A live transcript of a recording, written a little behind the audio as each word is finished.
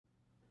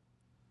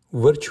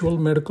Virtual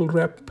Medical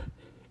Rep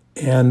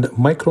and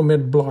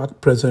Micromed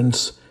Blog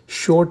presents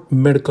short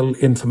medical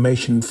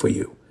information for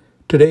you.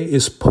 Today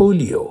is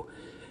polio,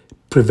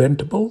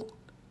 preventable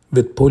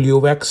with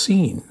polio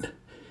vaccine.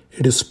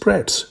 It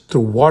spreads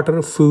through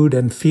water, food,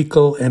 and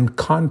fecal and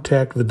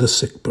contact with the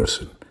sick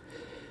person.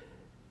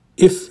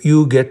 If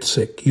you get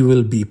sick, you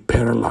will be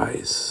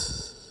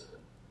paralyzed.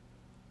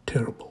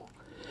 Terrible.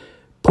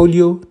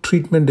 Polio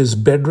treatment is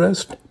bed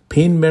rest,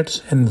 pain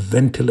meds, and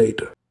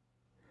ventilator.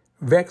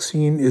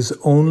 Vaccine is the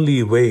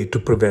only way to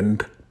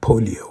prevent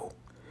polio.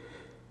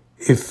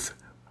 If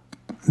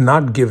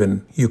not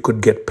given, you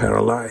could get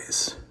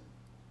paralyzed.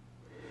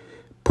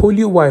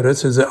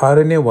 Poliovirus is an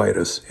RNA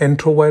virus.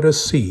 Enterovirus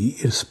C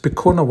is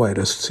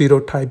picornavirus,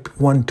 serotype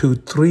 1, 2,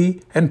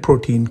 3, and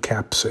protein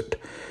capsid.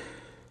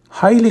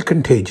 Highly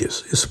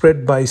contagious, is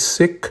spread by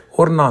sick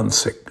or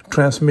non-sick.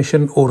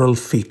 Transmission oral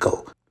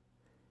fecal.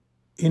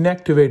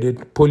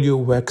 Inactivated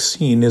polio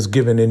vaccine is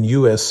given in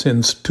US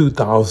since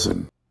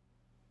 2000.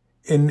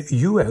 In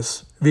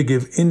US, we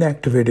give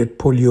inactivated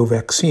polio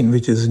vaccine,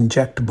 which is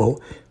injectable.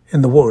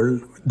 In the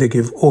world, they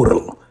give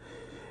oral.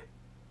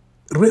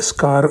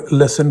 Risks are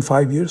less than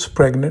 5 years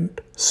pregnant.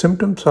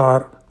 Symptoms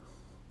are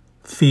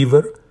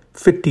fever,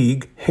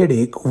 fatigue,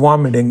 headache,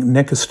 vomiting,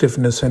 neck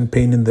stiffness, and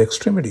pain in the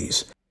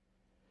extremities.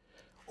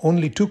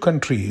 Only 2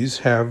 countries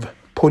have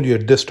polio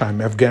at this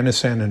time,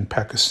 Afghanistan and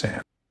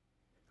Pakistan.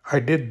 I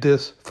did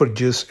this for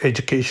just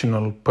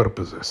educational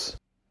purposes.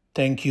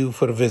 Thank you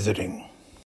for visiting.